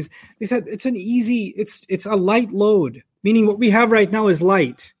few ways. They said it's it's a light load, meaning what we have right now is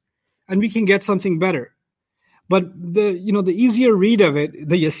light, and we can get something better. But the easier read of it,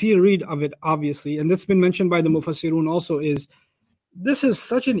 the yasir read of it, obviously, and that's been mentioned by the mufassirun also, is this is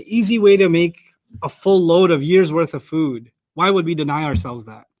such an easy way to make a full load of years worth of food. Why would we deny ourselves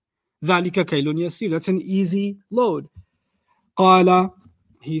that? dhalika kailun yasir. That's an easy load. Qala,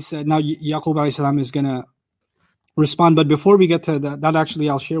 he said. Now Yaqub alayhi salam is gonna respond, but before we get to that actually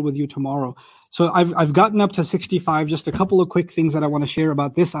I'll share with you tomorrow. So I've gotten up to 65. Just a couple of quick things that I want to share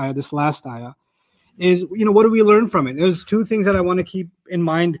about this ayah, this last ayah, is what do we learn from it? There's two things that I want to keep in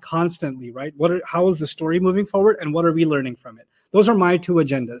mind constantly, right? How is the story moving forward, and what are we learning from it? Those are my two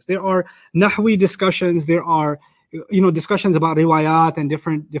agendas. There are nahwi discussions. There are discussions about riwayat and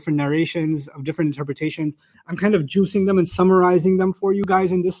different narrations of different interpretations. I'm kind of juicing them and summarizing them for you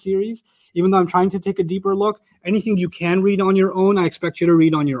guys in this series. Even though I'm trying to take a deeper look, anything you can read on your own, I expect you to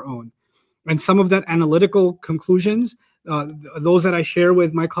read on your own. And some of that analytical conclusions, those that I share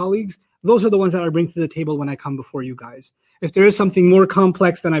with my colleagues, those are the ones that I bring to the table when I come before you guys. If there is something more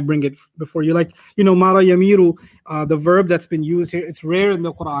complex, then I bring it before you. Like, mara yamiru, the verb that's been used here, it's rare in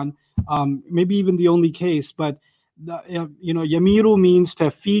the Quran, maybe even the only case, but yamiru means to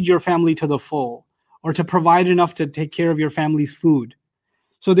feed your family to the full, or to provide enough to take care of your family's food.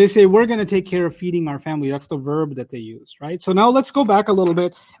 So they say, we're going to take care of feeding our family. That's the verb that they use, right? So now let's go back a little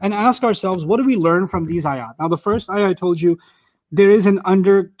bit and ask ourselves, what do we learn from these ayat? Now, the first ayah I told you, there is an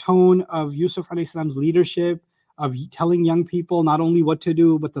undertone of Yusuf alayhi salam's leadership, of telling young people not only what to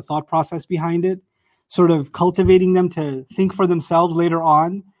do, but the thought process behind it, sort of cultivating them to think for themselves later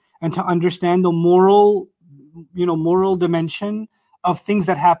on and to understand the moral dimension of things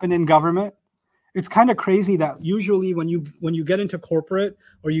that happen in government. It's kind of crazy that usually when you get into corporate,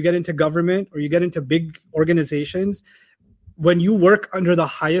 or you get into government, or you get into big organizations, when you work under the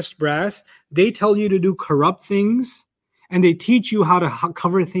highest brass, they tell you to do corrupt things and they teach you how to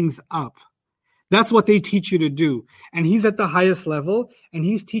cover things up. That's what they teach you to do. And he's at the highest level, and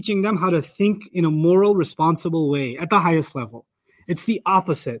he's teaching them how to think in a moral, responsible way at the highest level. It's the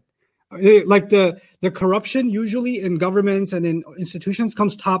opposite. Like the corruption usually in governments and in institutions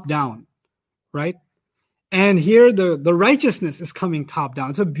comes top down, right? And here the righteousness is coming top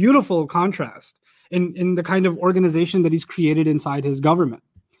down. It's a beautiful contrast. in the kind of organization that he's created inside his government.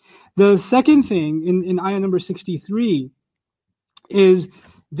 The second thing in ayah number 63 is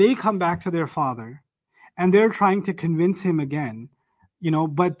they come back to their father and they're trying to convince him again,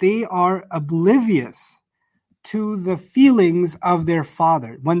 but they are oblivious to the feelings of their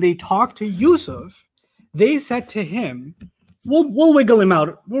father. When they talk to Yusuf, they said to him, we'll wiggle him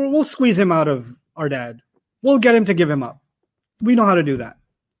out. We'll squeeze him out of our dad. We'll get him to give him up. We know how to do that.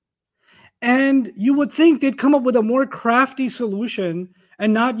 And you would think they'd come up with a more crafty solution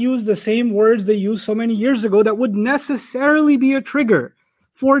and not use the same words they used so many years ago that would necessarily be a trigger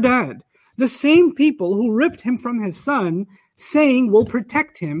for dad. The same people who ripped him from his son, saying we'll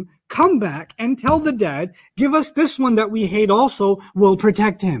protect him, come back and tell the dad, give us this one that we hate also, we'll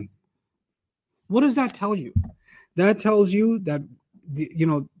protect him. What does that tell you? That tells you that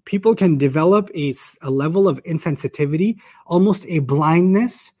people can develop a level of insensitivity, almost a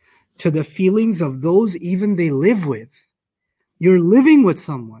blindness to the feelings of those even they live with. You're living with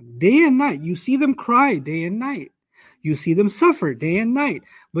someone day and night. You see them cry day and night. You see them suffer day and night,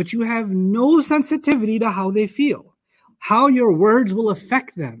 but you have no sensitivity to how they feel, how your words will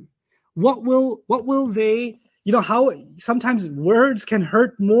affect them. What will they, how sometimes words can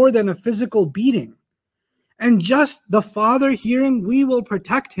hurt more than a physical beating. And just the father hearing, we will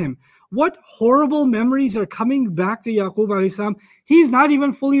protect him. What horrible memories are coming back to Yaqub alayhi salam. He's not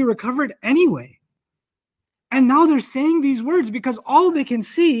even fully recovered anyway. And now they're saying these words because all they can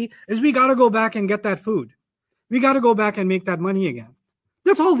see is we got to go back and get that food. We got to go back and make that money again.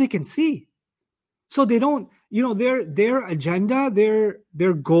 That's all they can see. So they don't, their agenda,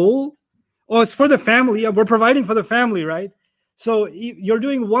 their goal, it's for the family. We're providing for the family, right? So you're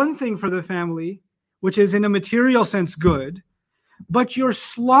doing one thing for the family, which is in a material sense good, but you're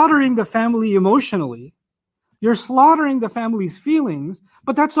slaughtering the family emotionally. You're slaughtering the family's feelings,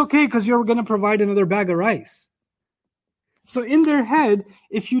 but that's okay because you're going to provide another bag of rice. So in their head,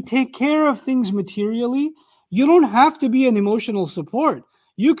 if you take care of things materially, you don't have to be an emotional support.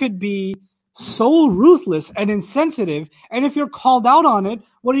 You could be so ruthless and insensitive, and if you're called out on it,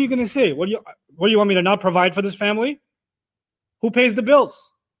 what are you going to say? What do you want me to not provide for this family? Who pays the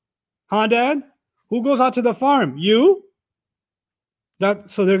bills? Huh, Dad? Who goes out to the farm? You?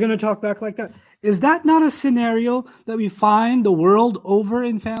 So they're going to talk back like that. Is that not a scenario that we find the world over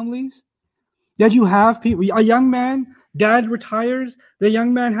in families? That you have people, a young man, dad retires, the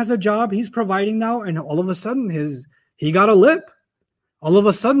young man has a job, he's providing now, and all of a sudden he got a lip. All of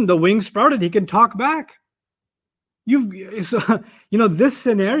a sudden the wings sprouted, he can talk back. This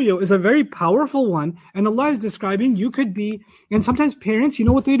scenario is a very powerful one, and Allah is describing you could be, and sometimes parents, you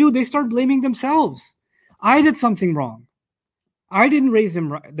know what they do? They start blaming themselves. I did something wrong. I didn't raise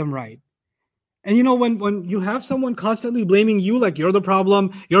them right. And when you have someone constantly blaming you, like you're the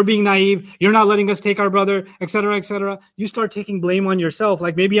problem, you're being naive, you're not letting us take our brother, etc., you start taking blame on yourself.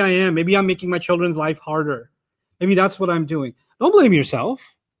 Like maybe I am, maybe I'm making my children's life harder. Maybe that's what I'm doing. Don't blame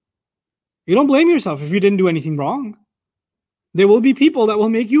yourself. You don't blame yourself if you didn't do anything wrong. There will be people that will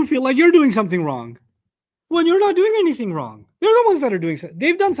make you feel like you're doing something wrong when you're not doing anything wrong. They're the ones that are doing so.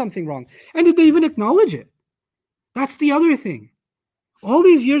 They've done something wrong. And did they even acknowledge it? That's the other thing. All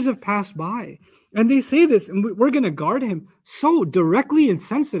these years have passed by, and they say this, and we're going to guard him so directly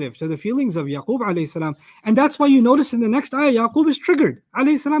insensitive to the feelings of Yaqub alayhi salam. And that's why you notice in the next ayah, Yaqub is triggered.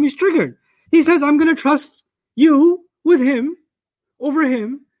 Alayhi salam is triggered. He says, I'm going to trust you with him, over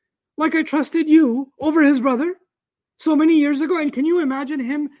him, like I trusted you over his brother so many years ago. And can you imagine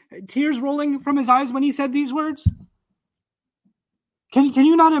him, tears rolling from his eyes when he said these words? Can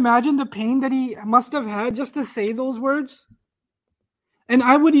you not imagine the pain that he must have had just to say those words? And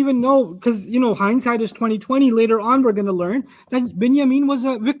I would even know, because, hindsight is 20/20. Later on, we're going to learn that Binyamin was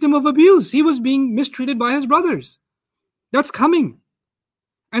a victim of abuse. He was being mistreated by his brothers. That's coming.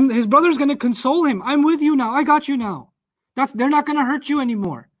 And his brother's going to console him. I'm with you now. I got you now. They're not going to hurt you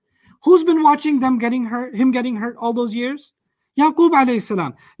anymore. Who's been watching him getting hurt all those years? Yaqub alayhi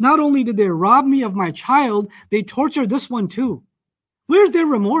salam. Not only did they rob me of my child, they tortured this one too. Where's their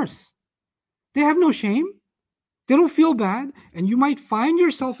remorse? They have no shame. They don't feel bad. And you might find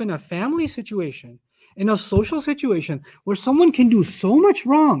yourself in a family situation, in a social situation, where someone can do so much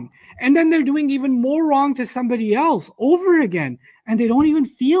wrong, and then they're doing even more wrong to somebody else over again, and they don't even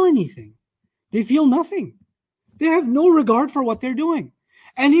feel anything. They feel nothing. They have no regard for what they're doing.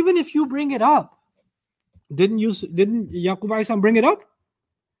 And even if you bring it up, didn't Yaqub alayhi salam bring it up?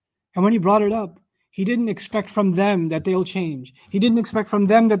 And when he brought it up, he didn't expect from them that they'll change. He didn't expect from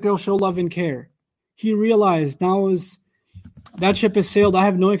them that they'll show love and care. He realized that ship has sailed. I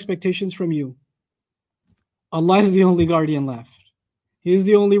have no expectations from you. Allah is the only guardian left. He's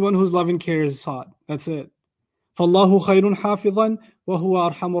the only one whose love and care is sought. That's it. فَاللَّهُ خَيْرٌ حَافِظًا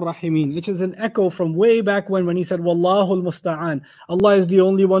وَهُوَ أَرْحَمُ الرَّاحِمِينَ, which is an echo from way back when he said, وَاللَّهُ الْمُسْتَعَانِ. Allah is the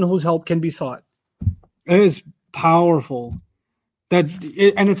only one whose help can be sought. It is powerful.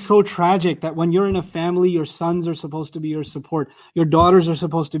 And it's so tragic that when you're in a family, your sons are supposed to be your support. Your daughters are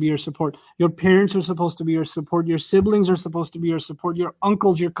supposed to be your support. Your parents are supposed to be your support. Your siblings are supposed to be your support. Your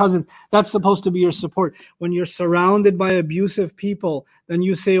uncles, your cousins, that's supposed to be your support. When you're surrounded by abusive people, then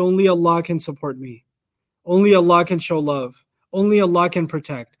you say, only Allah can support me. Only Allah can show love. Only Allah can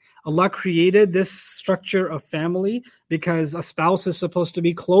protect. Allah created this structure of family because a spouse is supposed to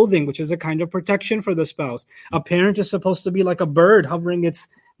be clothing, which is a kind of protection for the spouse. A parent is supposed to be like a bird hovering its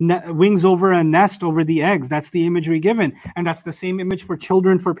wings over a nest over the eggs. That's the imagery given. And that's the same image for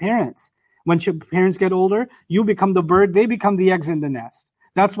children, for parents. When parents get older, you become the bird, they become the eggs in the nest.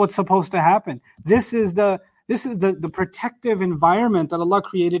 That's what's supposed to happen. This is the protective environment that Allah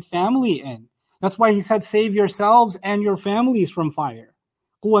created family in. That's why He said, save yourselves and your families from fire.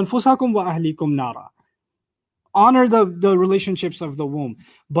 Honor the relationships of the womb.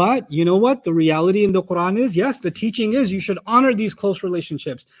 But you know what? The reality in the Quran is, yes, the teaching is you should honor these close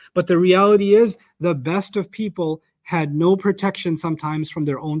relationships. But the reality is the best of people had no protection sometimes from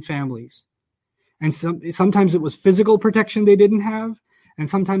their own families. And sometimes it was physical protection they didn't have. And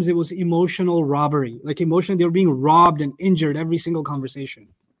sometimes it was emotional robbery. Like emotionally, they were being robbed and injured every single conversation.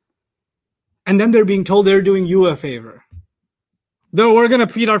 And then they're being told they're doing you a favor. We're going to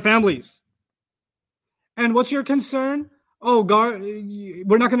feed our families. And what's your concern? Oh, guard,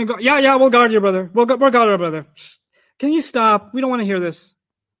 we're not going to go. Yeah, we'll guard your brother. We'll guard our brother. Can you stop? We don't want to hear this.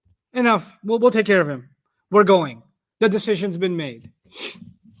 Enough. We'll take care of him. We're going. The decision's been made.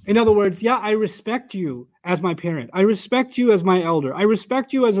 In other words, yeah, I respect you as my parent. I respect you as my elder. I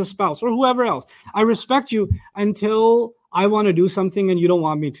respect you as a spouse or whoever else. I respect you until I want to do something and you don't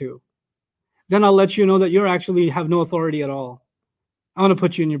want me to. Then I'll let you know that you actually have no authority at all. I want to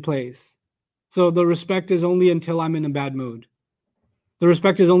put you in your place. So the respect is only until I'm in a bad mood. The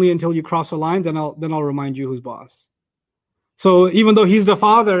respect is only until you cross a line, then I'll remind you who's boss. So even though he's the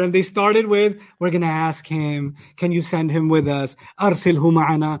father, and they started with, we're going to ask him, can you send him with us? Arsilhu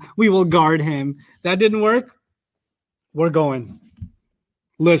ma'ana. We will guard him. That didn't work. We're going.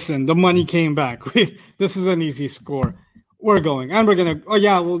 Listen, the money came back. This is an easy score. We're going. And we're going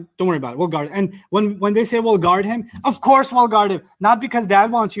to, don't worry about it. We'll guard him. And when they say we'll guard him, of course we'll guard him. Not because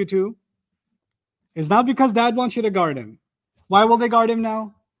dad wants you to. It's not because dad wants you to guard him. Why will they guard him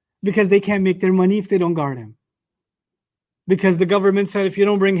now? Because they can't make their money if they don't guard him. Because the government said if you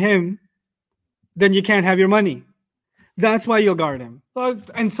don't bring him, then you can't have your money. That's why you'll guard him.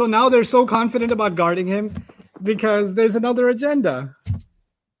 And so now they're so confident about guarding him because there's another agenda.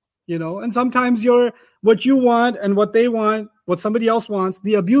 And sometimes what you want and what they want, what somebody else wants,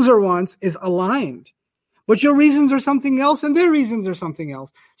 the abuser wants, is aligned. But your reasons are something else and their reasons are something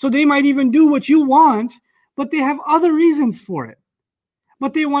else. So they might even do what you want, but they have other reasons for it.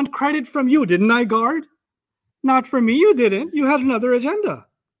 But they want credit from you. Didn't I guard? Not for me, you didn't. You had another agenda.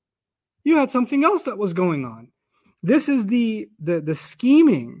 You had something else that was going on. This is the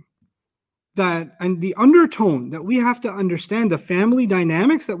scheming and the undertone that we have to understand, the family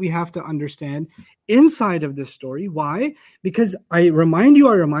dynamics that we have to understand inside of this story. Why? Because I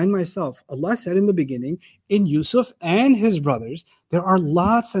remind myself, Allah said in the beginning, in Yusuf and his brothers, there are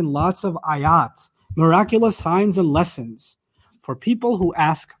lots and lots of ayat, miraculous signs and lessons for people who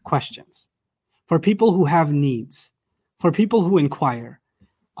ask questions, for people who have needs, for people who inquire.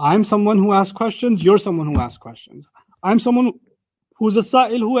 I'm someone who asks questions, you're someone who asks questions. I'm someone who's a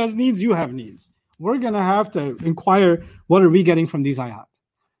sa'il who has needs, you have needs. We're going to have to inquire, what are we getting from these ayat?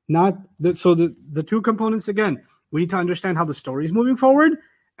 So the two components, again, we need to understand how the story is moving forward,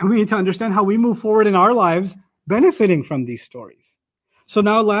 and we need to understand how we move forward in our lives benefiting from these stories. So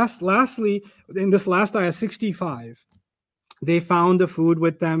now lastly, in this last ayah 65, they found the food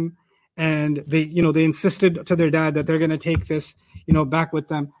with them, and they insisted to their dad that they're going to take this, back with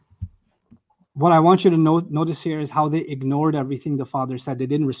them. What I want you to notice here is how they ignored everything the father said. They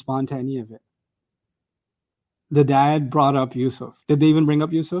didn't respond to any of it. The dad brought up Yusuf. Did they even bring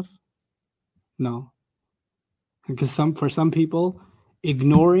up Yusuf? No. Because for some people,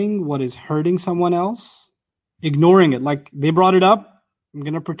 ignoring what is hurting someone else, ignoring it, like they brought it up, I'm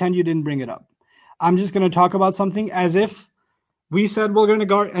going to pretend you didn't bring it up. I'm just going to talk about something as if we said we're going to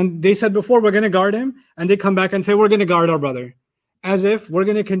guard, and they said before we're going to guard him, and they come back and say we're going to guard our brother. As if we're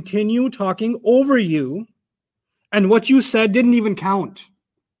going to continue talking over you, and what you said didn't even count.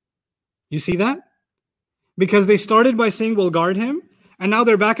 You see that? Because they started by saying we'll guard him, and now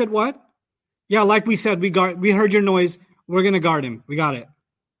they're back at what? Yeah, like we said, we heard your noise, we're going to guard him. We got it.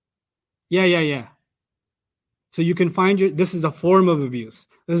 Yeah. So you can find this is a form of abuse.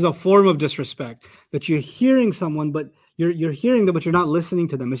 This is a form of disrespect, that you're hearing someone, but you're hearing them, but you're not listening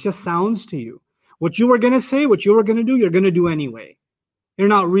to them. It just sounds to you. What you were going to say, what you were going to do, you're going to do anyway. You're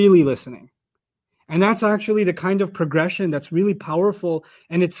not really listening. And that's actually the kind of progression that's really powerful.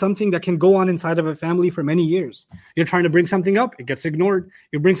 And it's something that can go on inside of a family for many years. You're trying to bring something up, it gets ignored.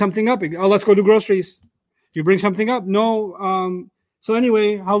 You bring something up, oh, let's go do groceries. You bring something up, no. So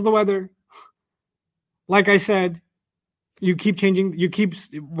anyway, how's the weather? Like I said, you keep changing.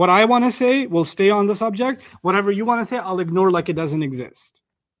 What I want to say will stay on the subject. Whatever you want to say, I'll ignore like it doesn't exist.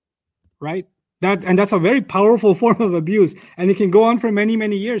 Right? That's a very powerful form of abuse. And it can go on for many,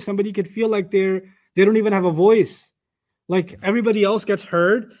 many years. Somebody could feel like they don't even have a voice. Like everybody else gets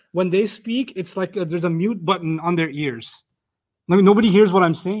heard. When they speak, it's like there's a mute button on their ears. Nobody hears what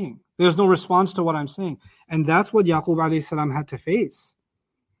I'm saying. There's no response to what I'm saying. And that's what Yaqub alayhi salam had to face.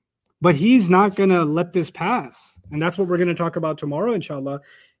 But he's not going to let this pass. And that's what we're going to talk about tomorrow, inshallah.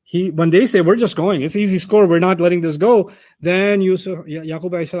 When they say, we're just going, it's easy score, we're not letting this go, then Yusuf, Yaqub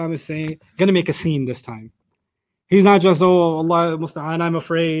alayhi salam is saying, going to make a scene this time. He's not just, oh, Allah musta'an, I'm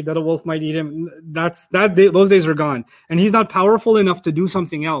afraid that a wolf might eat him. Those days are gone. And he's not powerful enough to do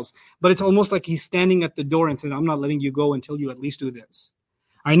something else. But it's almost like he's standing at the door and saying, I'm not letting you go until you at least do this.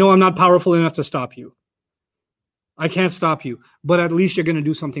 I know I'm not powerful enough to stop you. I can't stop you, but at least you're going to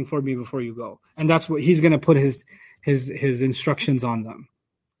do something for me before you go. And that's what he's going to put his instructions on them.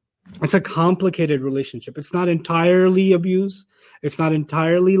 It's a complicated relationship. It's not entirely abuse. It's not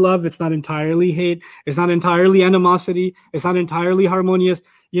entirely love. It's not entirely hate. It's not entirely animosity. It's not entirely harmonious.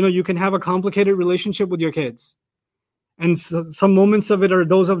 You can have a complicated relationship with your kids. And some moments of it are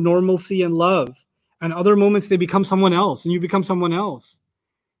those of normalcy and love. And other moments, they become someone else and you become someone else.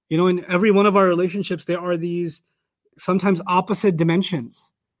 In every one of our relationships, there are these sometimes opposite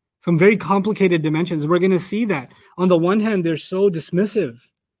dimensions, some very complicated dimensions. We're going to see that. On the one hand, they're so dismissive.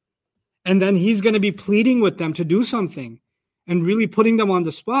 And then he's going to be pleading with them to do something and really putting them on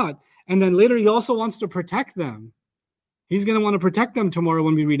the spot. And then later, he also wants to protect them. He's going to want to protect them tomorrow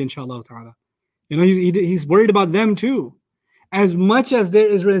when we read, inshallah ta'ala. He's worried about them too. As much as there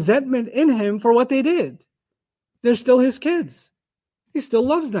is resentment in him for what they did, they're still his kids. He still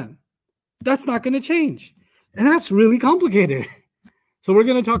loves them. That's not going to change. And that's really complicated. So we're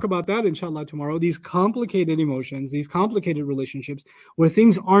going to talk about that, inshallah, tomorrow. These complicated emotions, these complicated relationships where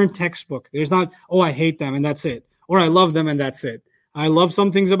things aren't textbook. There's not, oh, I hate them and that's it. Or I love them and that's it. I love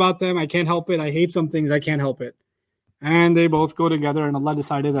some things about them. I can't help it. I hate some things. I can't help it. And they both go together and Allah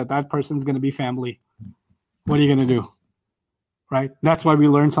decided that person's going to be family. What are you going to do? Right? That's why we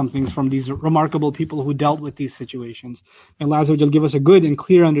learn some things from these remarkable people who dealt with these situations. May Allah Azza wa Jal give us a good and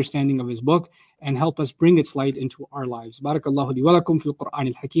clear understanding of His book and help us bring its light into our lives. Barakallahu li wa lakum fil Qur'an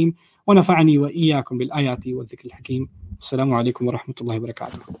al-Hakim wa nafa'ani wa iyyakum bil ayati wa dhikr al-Hakim. Assalamu alaikum wa rahmatullahi wa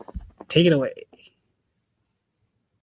barakatuh. Take it away.